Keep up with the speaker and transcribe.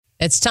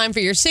It's time for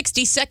your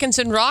 60 Seconds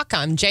in Rock.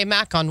 I'm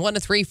J-Mac on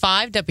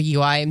 103.5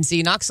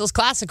 WIMZ Knoxville's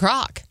Classic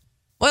Rock.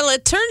 Well,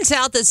 it turns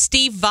out that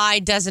Steve Vai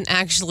doesn't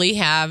actually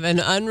have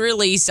an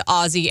unreleased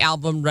Ozzy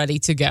album ready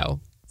to go.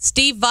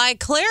 Steve Vai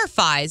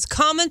clarifies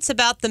comments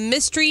about the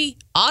mystery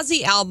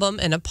Ozzy album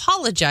and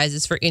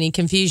apologizes for any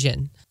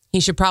confusion.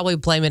 He should probably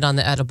blame it on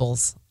the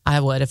edibles. I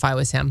would if I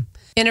was him.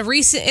 In a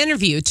recent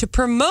interview to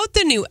promote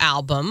the new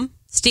album,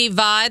 Steve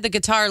Vai, the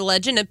guitar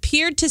legend,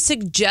 appeared to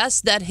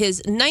suggest that his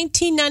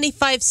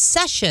 1995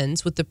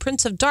 sessions with the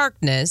Prince of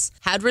Darkness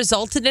had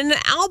resulted in an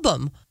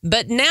album.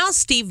 But now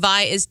Steve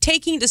Vai is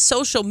taking to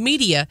social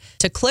media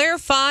to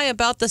clarify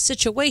about the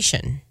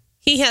situation.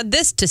 He had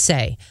this to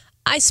say: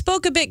 "I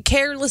spoke a bit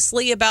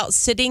carelessly about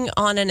sitting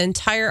on an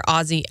entire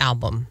Ozzy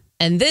album.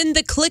 And then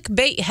the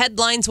clickbait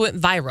headlines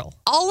went viral.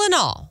 All in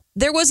all,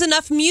 there was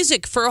enough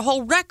music for a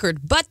whole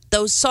record, but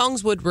those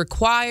songs would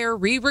require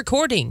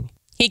re-recording."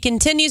 He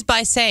continues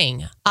by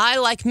saying, "I,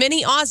 like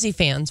many Ozzy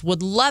fans,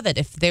 would love it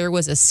if there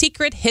was a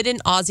secret hidden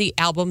Ozzy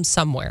album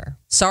somewhere.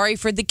 Sorry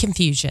for the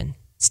confusion."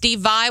 Steve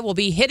Vai will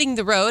be hitting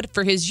the road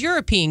for his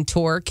European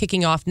tour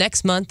kicking off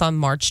next month on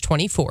March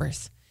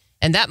 24th.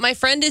 And that, my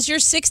friend, is your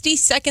 60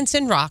 Seconds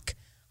in Rock.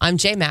 I'm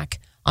J-Mac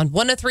on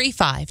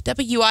 103.5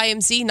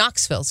 WIMZ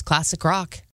Knoxville's Classic Rock.